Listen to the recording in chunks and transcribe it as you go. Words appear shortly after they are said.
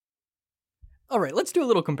All right, let's do a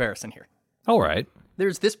little comparison here. All right.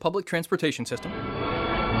 There's this public transportation system.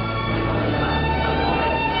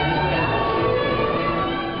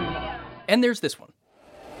 And there's this one.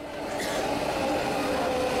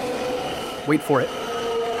 Wait for it.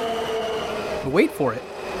 Wait for it.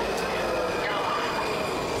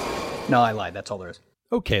 No, I lied. That's all there is.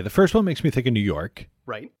 Okay, the first one makes me think of New York.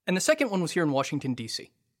 Right. And the second one was here in Washington,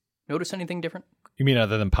 D.C. Notice anything different? You mean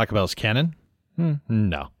other than Pachelbel's Cannon?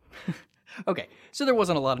 No. Okay, so there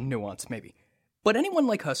wasn't a lot of nuance, maybe. But anyone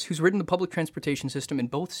like us who's ridden the public transportation system in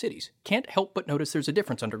both cities can't help but notice there's a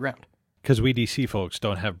difference underground. Because we DC folks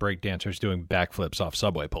don't have breakdancers doing backflips off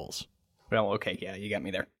subway poles. Well, okay, yeah, you got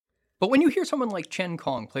me there. But when you hear someone like Chen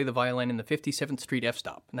Kong play the violin in the 57th Street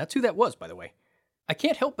F-stop, and that's who that was, by the way, I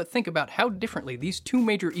can't help but think about how differently these two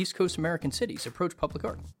major East Coast American cities approach public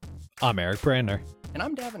art. I'm Eric Brandner. And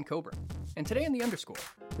I'm Davin Coburn. And today in The Underscore,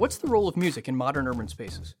 what's the role of music in modern urban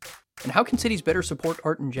spaces? And how can cities better support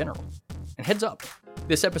art in general? And heads up,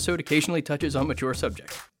 this episode occasionally touches on mature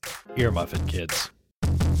subjects. Earmuffin kids.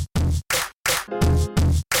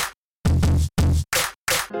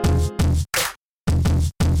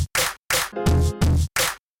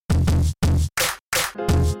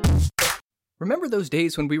 Remember those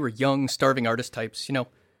days when we were young, starving artist types,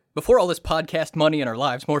 before all this podcast money in our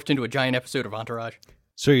lives morphed into a giant episode of Entourage?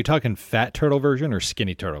 So you're talking fat turtle version or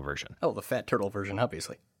skinny turtle version? Oh, the fat turtle version,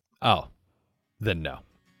 obviously. Oh, then no.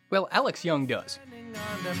 Well, Alex Young does.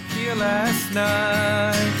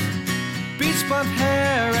 Beach blonde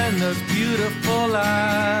hair and those beautiful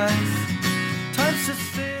eyes.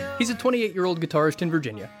 He's a 28-year-old guitarist in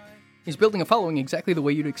Virginia. He's building a following exactly the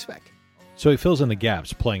way you'd expect. So he fills in the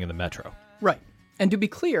gaps playing in the metro. Right. And to be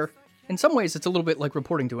clear, in some ways it's a little bit like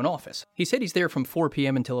reporting to an office. He said he's there from 4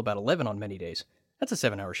 p.m. until about 11 on many days. That's a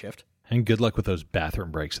 7-hour shift. And good luck with those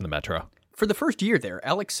bathroom breaks in the metro. For the first year there,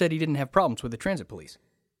 Alex said he didn't have problems with the transit police.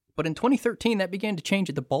 But in 2013, that began to change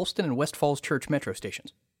at the Ballston and West Falls Church metro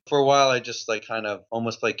stations. For a while, I just kind of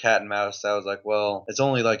almost played cat and mouse. I was like, well, it's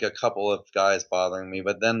only a couple of guys bothering me.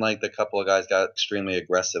 But then the couple of guys got extremely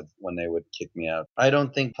aggressive when they would kick me out. I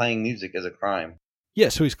don't think playing music is a crime. Yeah,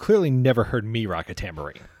 so he's clearly never heard me rock a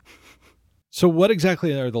tambourine. So what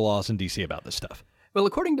exactly are the laws in D.C. about this stuff? Well,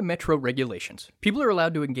 according to metro regulations, people are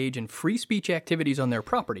allowed to engage in free speech activities on their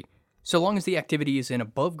property, so long as the activity is in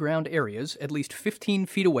above-ground areas at least 15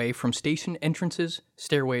 feet away from station entrances,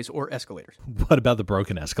 stairways, or escalators. What about the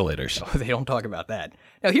broken escalators? Oh, they don't talk about that.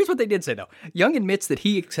 Now, here's what they did say, though. Young admits that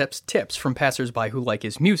he accepts tips from passersby who like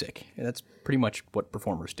his music. And that's pretty much what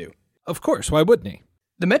performers do. Of course, why wouldn't he?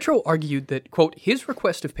 The Metro argued that, quote, his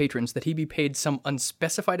request of patrons that he be paid some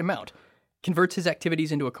unspecified amount converts his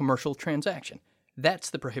activities into a commercial transaction. That's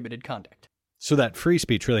the prohibited conduct. So that free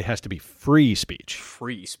speech really has to be free speech.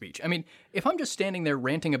 Free speech. I mean, if I'm just standing there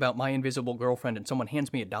ranting about my invisible girlfriend and someone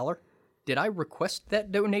hands me $1, did I request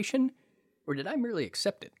that donation, or did I merely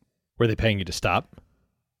accept it? Were they paying you to stop?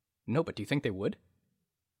 No, but do you think they would?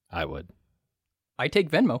 I would. I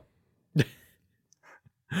take Venmo.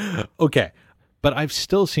 Okay, but I've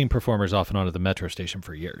still seen performers off and on at the metro station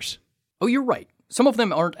for years. Oh, you're right. Some of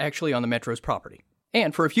them aren't actually on the Metro's property.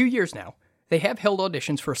 And for a few years now, they have held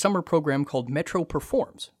auditions for a summer program called Metro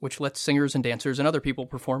Performs, which lets singers and dancers and other people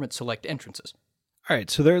perform at select entrances. All right,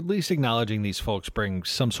 so they're at least acknowledging these folks bring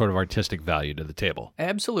some sort of artistic value to the table.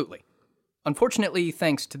 Absolutely. Unfortunately,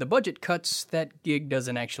 thanks to the budget cuts, that gig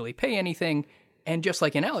doesn't actually pay anything, and just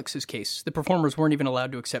like in Alex's case, the performers weren't even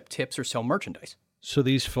allowed to accept tips or sell merchandise. So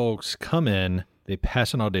these folks come in, they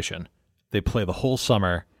pass an audition, they play the whole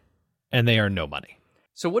summer, and they earn no money.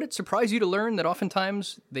 So would it surprise you to learn that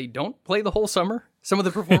oftentimes they don't play the whole summer? Some of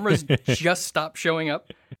the performers just stop showing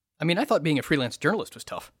up? I mean, I thought being a freelance journalist was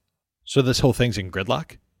tough. So this whole thing's in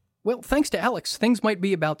gridlock? Well, thanks to Alex, things might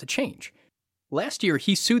be about to change. Last year,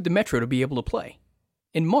 he sued the Metro to be able to play.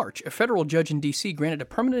 In March, a federal judge in D.C. granted a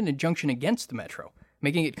permanent injunction against the Metro,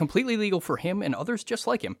 making it completely legal for him and others just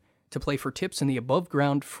like him to play for tips in the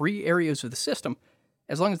above-ground free areas of the system,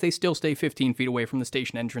 as long as they still stay 15 feet away from the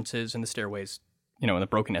station entrances and the stairways, and the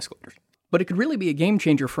broken escalators. But it could really be a game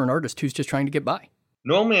changer for an artist who's just trying to get by.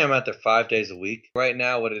 Normally I'm out there 5 days a week. Right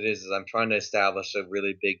now what it is I'm trying to establish a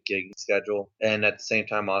really big gig schedule, and at the same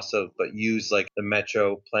time also use the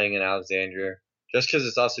Metro playing in Alexandria, just because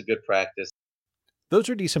it's also good practice. Those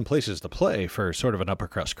are decent places to play for sort of an upper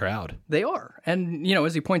crust crowd. They are. And,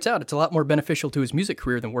 as he points out, it's a lot more beneficial to his music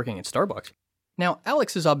career than working at Starbucks. Now,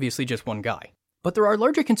 Alex is obviously just one guy, but there are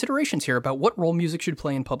larger considerations here about what role music should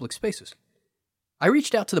play in public spaces. I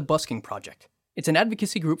reached out to the Busking Project. It's an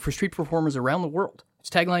advocacy group for street performers around the world.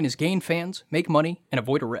 Its tagline is gain fans, make money, and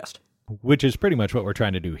avoid arrest. Which is pretty much what we're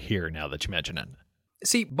trying to do here now that you mention it.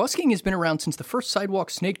 See, busking has been around since the first sidewalk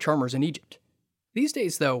snake charmers in Egypt. These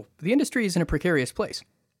days, though, the industry is in a precarious place.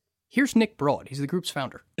 Here's Nick Broad. He's the group's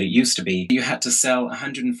founder. It used to be you had to sell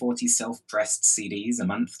 140 self-pressed CDs a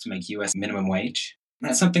month to make US minimum wage.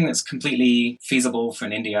 That's something that's completely feasible for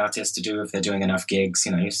an indie artist to do if they're doing enough gigs.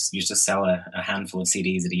 You just sell a handful of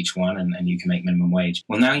CDs at each one and you can make minimum wage.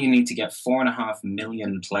 Well, now you need to get 4.5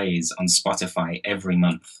 million plays on Spotify every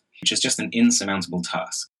month, which is just an insurmountable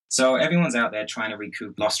task. So everyone's out there trying to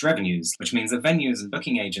recoup lost revenues, which means that venues and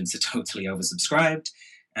booking agents are totally oversubscribed.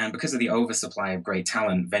 And because of the oversupply of great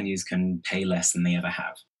talent, venues can pay less than they ever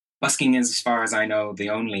have. Busking is, as far as I know, the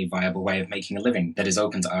only viable way of making a living that is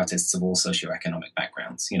open to artists of all socioeconomic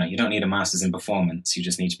backgrounds. You don't need a master's in performance, you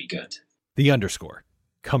just need to be good. The underscore.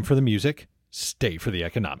 Come for the music, stay for the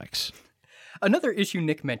economics. Another issue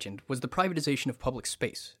Nick mentioned was the privatization of public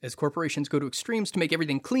space, as corporations go to extremes to make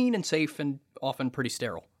everything clean and safe and often pretty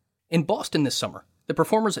sterile. In Boston this summer, the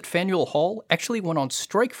performers at Faneuil Hall actually went on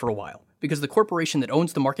strike for a while because the corporation that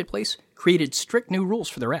owns the marketplace created strict new rules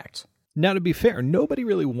for their acts. Now, to be fair, nobody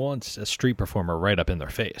really wants a street performer right up in their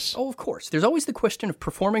face. Oh, of course. There's always the question of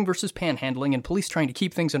performing versus panhandling and police trying to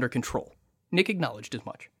keep things under control. Nick acknowledged as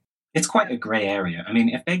much. It's quite a grey area. I mean,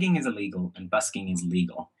 if begging is illegal and busking is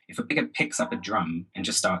legal, if a beggar picks up a drum and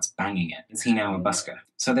just starts banging it, is he now a busker?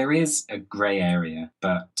 So there is a grey area,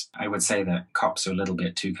 but I would say that cops are a little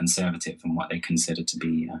bit too conservative in what they consider to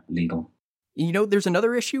be legal. There's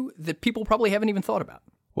another issue that people probably haven't even thought about.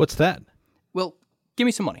 What's that? Well, give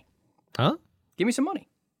me some money. Huh? Give me some money.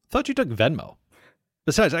 Thought you took Venmo.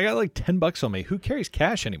 Besides, I got like $10 on me. Who carries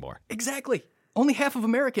cash anymore? Exactly. Only half of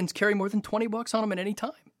Americans carry more than $20 on them at any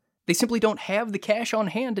time. They simply don't have the cash on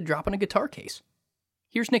hand to drop in a guitar case.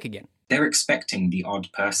 Here's Nick again. They're expecting the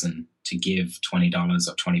odd person to give $20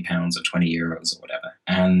 or £20 or 20 euros or whatever.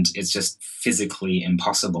 And it's just physically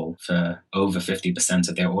impossible for over 50%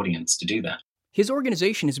 of their audience to do that. His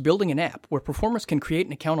organization is building an app where performers can create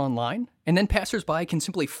an account online, and then passersby can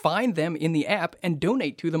simply find them in the app and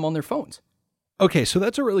donate to them on their phones. Okay, so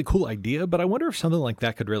that's a really cool idea, but I wonder if something like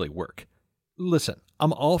that could really work. Listen,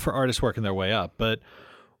 I'm all for artists working their way up, but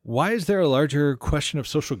why is there a larger question of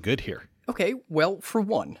social good here? Okay, well, for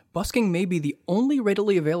one, busking may be the only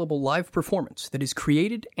readily available live performance that is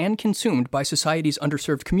created and consumed by society's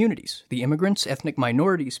underserved communities, the immigrants, ethnic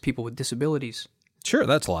minorities, people with disabilities. Sure,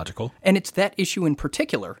 that's logical. And it's that issue in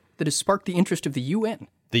particular that has sparked the interest of the UN.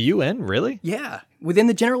 The UN, really? Yeah. Within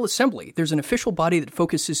the General Assembly, there's an official body that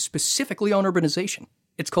focuses specifically on urbanization.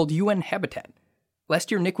 It's called UN Habitat.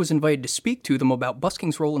 Last year, Nick was invited to speak to them about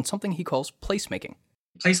busking's role in something he calls placemaking.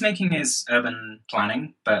 Placemaking is urban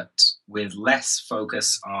planning, but with less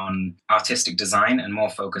focus on artistic design and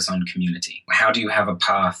more focus on community. How do you have a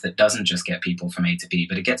path that doesn't just get people from A to B,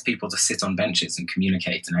 but it gets people to sit on benches and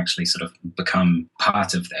communicate and actually sort of become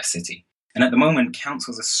part of their city? And at the moment,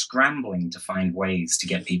 councils are scrambling to find ways to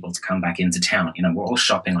get people to come back into town. We're all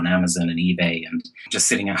shopping on Amazon and eBay and just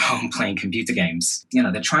sitting at home playing computer games.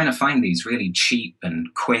 They're trying to find these really cheap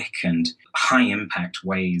and quick and high-impact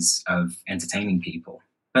ways of entertaining people.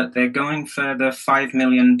 But they're going for the $5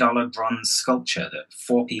 million bronze sculpture that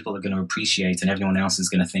 4 people are going to appreciate and everyone else is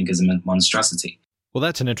going to think is a monstrosity. Well,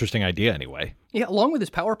 that's an interesting idea anyway. Yeah, along with his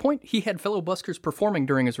PowerPoint, he had fellow buskers performing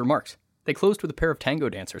during his remarks. They closed with a pair of tango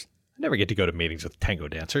dancers. I never get to go to meetings with tango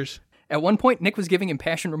dancers. At one point, Nick was giving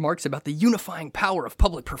impassioned remarks about the unifying power of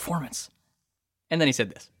public performance. And then he said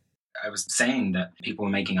this. I was saying that people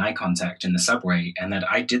were making eye contact in the subway and that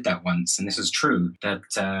I did that once. And this is true that,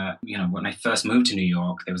 when I first moved to New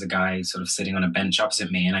York, there was a guy sort of sitting on a bench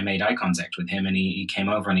opposite me and I made eye contact with him and he came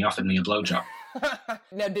over and he offered me a blowjob.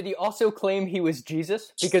 Now, did he also claim he was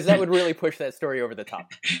Jesus? Because that would really push that story over the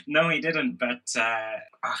top. No, he didn't. But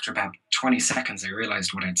after about 20 seconds, I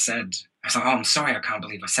realized what I'd said. I was like, I'm sorry, I can't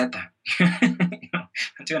believe I said that.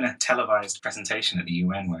 I'm doing a televised presentation at the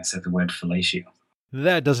UN where I said the word fellatio.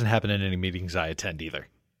 That doesn't happen in any meetings I attend either.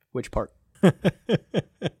 Which part?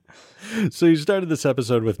 So you started this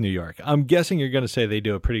episode with New York. I'm guessing you're going to say they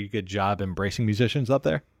do a pretty good job embracing musicians up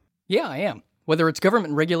there? Yeah, I am. Whether it's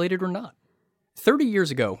government regulated or not. 30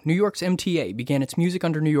 years ago, New York's MTA began its Music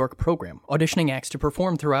Under New York program, auditioning acts to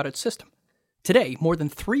perform throughout its system. Today, more than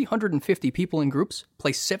 350 people in groups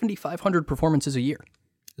play 7,500 performances a year.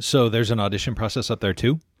 So there's an audition process up there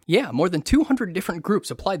too? Yeah, more than 200 different groups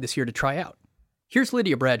applied this year to try out. Here's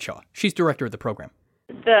Lydia Bradshaw. She's director of the program.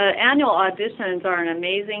 The annual auditions are an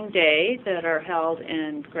amazing day that are held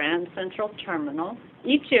in Grand Central Terminal.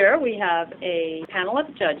 Each year we have a panel of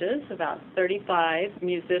judges, about 35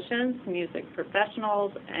 musicians, music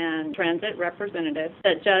professionals, and transit representatives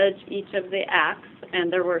that judge each of the acts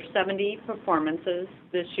and there were 70 performances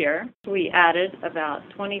this year. We added about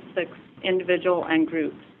 26 individual and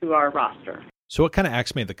groups to our roster. So what kind of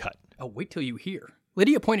acts made the cut? Oh, wait till you hear.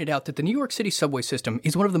 Lydia pointed out that the New York City subway system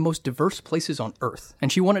is one of the most diverse places on Earth,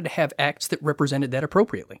 and she wanted to have acts that represented that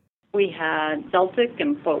appropriately. We had Celtic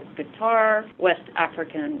and folk guitar, West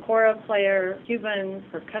African kora player, Cuban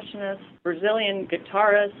percussionist, Brazilian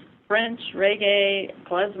guitarist, French reggae,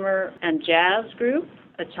 klezmer, and jazz group,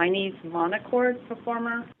 a Chinese monochord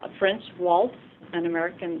performer, a French waltz, an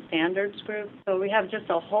American standards group. So we have just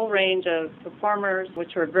a whole range of performers,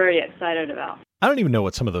 which we're very excited about. I don't even know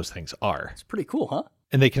what some of those things are. It's pretty cool, huh?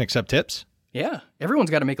 And they can accept tips? Yeah, everyone's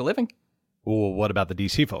got to make a living. Well, what about the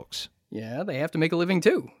DC folks? Yeah, they have to make a living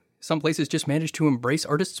too. Some places just manage to embrace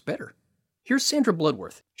artists better. Here's Sandra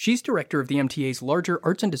Bloodworth. She's director of the MTA's larger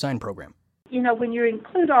arts and design program. You know, when you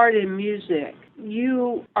include art in music,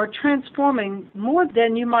 you are transforming more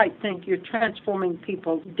than you might think. You're transforming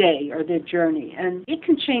people's day or their journey. And it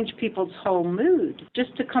can change people's whole mood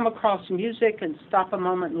just to come across music and stop a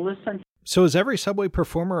moment and listen. So is every subway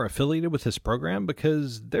performer affiliated with this program?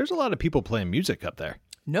 Because there's a lot of people playing music up there.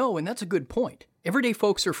 No, and that's a good point. Everyday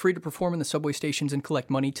folks are free to perform in the subway stations and collect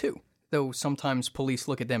money too, though sometimes police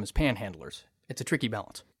look at them as panhandlers. It's a tricky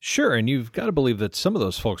balance. Sure, and you've got to believe that some of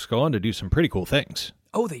those folks go on to do some pretty cool things.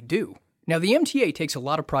 Oh, they do. Now, the MTA takes a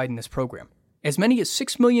lot of pride in this program. As many as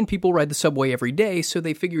 6 million people ride the subway every day, so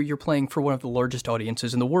they figure you're playing for one of the largest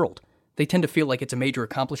audiences in the world. They tend to feel like it's a major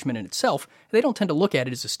accomplishment in itself. They don't tend to look at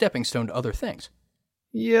it as a stepping stone to other things.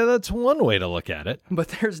 Yeah, that's one way to look at it. But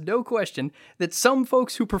there's no question that some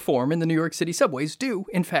folks who perform in the New York City subways do,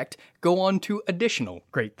 in fact, go on to additional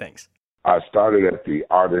great things. I started at the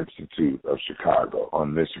Art Institute of Chicago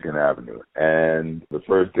on Michigan Avenue. And the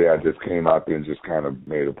first day I just came out there and just kind of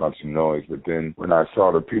made a bunch of noise. But then when I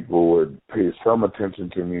saw that people would pay some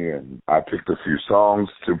attention to me, and I picked a few songs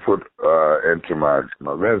to put into my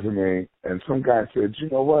resume. And some guy said, you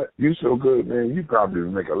know what? You're so good, man. You probably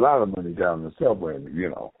make a lot of money down the subway. And, you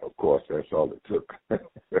know, of course, that's all it took.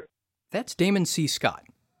 That's Damon C. Scott.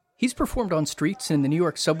 He's performed on streets and in the New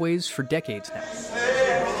York subways for decades now.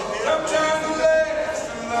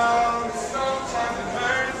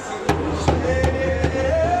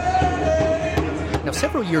 Now,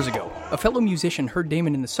 several years ago, a fellow musician heard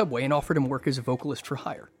Damon in the subway and offered him work as a vocalist for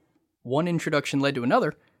hire. One introduction led to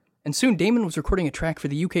another, and soon Damon was recording a track for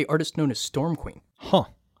the UK artist known as Storm Queen. Huh.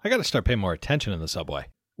 I gotta start paying more attention in the subway.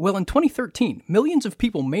 Well, in 2013, millions of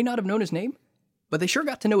people may not have known his name, but they sure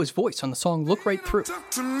got to know his voice on the song Look Right Through.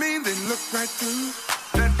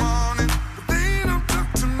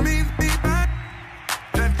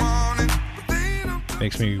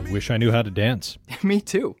 Makes me wish I knew how to dance. Me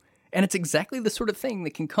too. And it's exactly the sort of thing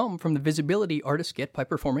that can come from the visibility artists get by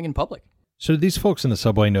performing in public. So did these folks in the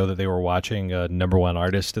subway know that they were watching a #1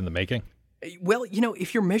 artist in the making? Well, you know,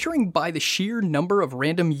 if you're measuring by the sheer number of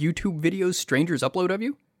random YouTube videos strangers upload of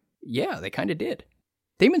you, yeah, they kind of did.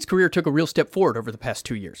 Damon's career took a real step forward over the past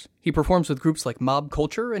 2 years. He performs with groups like Mob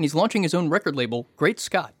Culture, and he's launching his own record label, Great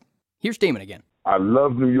Scott. Here's Damon again. I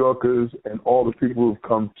love New Yorkers and all the people who've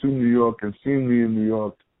come to New York and seen me in New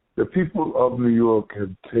York. The people of New York have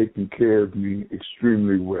taken care of me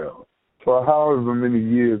extremely well. For however many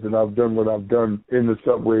years that I've done what I've done in the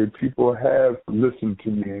subway, people have listened to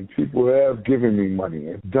me and people have given me money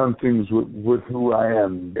and done things with who I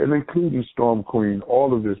am. And including Storm Queen,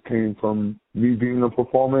 all of this came from me being a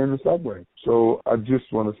performer in the subway. So I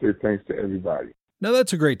just want to say thanks to everybody. Now,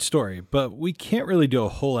 that's a great story, but we can't really do a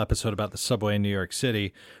whole episode about the subway in New York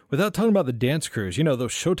City without talking about the dance crews. You know,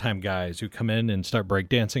 those Showtime guys who come in and start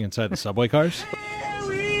breakdancing inside the subway cars. Here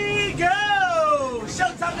we go!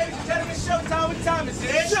 Showtime, ladies and gentlemen, showtime. What time is it?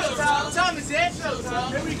 Showtime. What time is it? Showtime.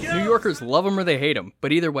 Here we go. New Yorkers love them or they hate them,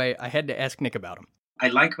 but either way, I had to ask Nick about them. I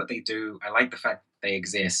like what they do. I like the fact that they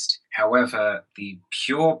exist. However, the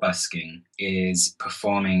pure busking is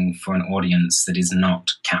performing for an audience that is not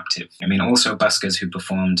captive. I mean, also buskers who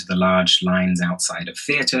perform to the large lines outside of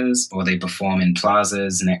theaters, or they perform in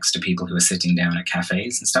plazas next to people who are sitting down at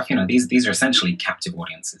cafes and stuff. You know, these are essentially captive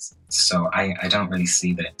audiences. So I don't really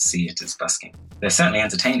see it as busking. They're certainly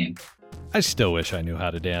entertaining. I still wish I knew how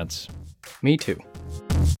to dance. Me too.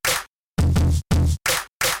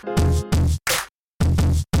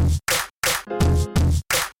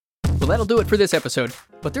 Well, that'll do it for this episode,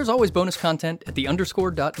 but there's always bonus content at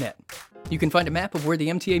 _.net. You can find a map of where the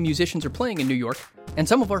MTA musicians are playing in New York, and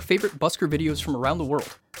some of our favorite busker videos from around the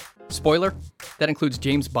world. Spoiler, that includes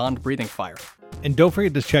James Bond breathing fire. And don't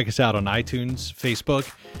forget to check us out on iTunes,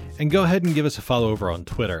 Facebook, and go ahead and give us a follow over on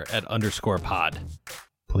Twitter at _pod.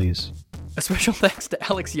 Please. A special thanks to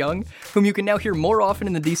Alex Young, whom you can now hear more often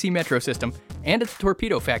in the DC Metro system and at the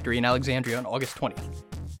Torpedo Factory in Alexandria on August 20th.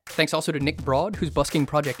 Thanks also to Nick Broad, whose Busking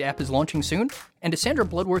Project app is launching soon, and to Sandra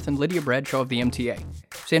Bloodworth and Lydia Bradshaw of the MTA.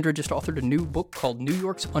 Sandra just authored a new book called New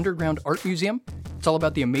York's Underground Art Museum. It's all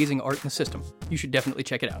about the amazing art in the system. You should definitely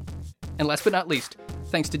check it out. And last but not least,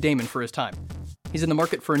 thanks to Damon for his time. He's in the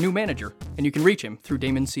market for a new manager, and you can reach him through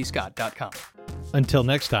DamonCScott.com. Until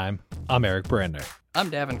next time, I'm Eric Brandner.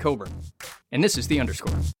 I'm Davin Coburn, and this is The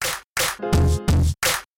Underscore.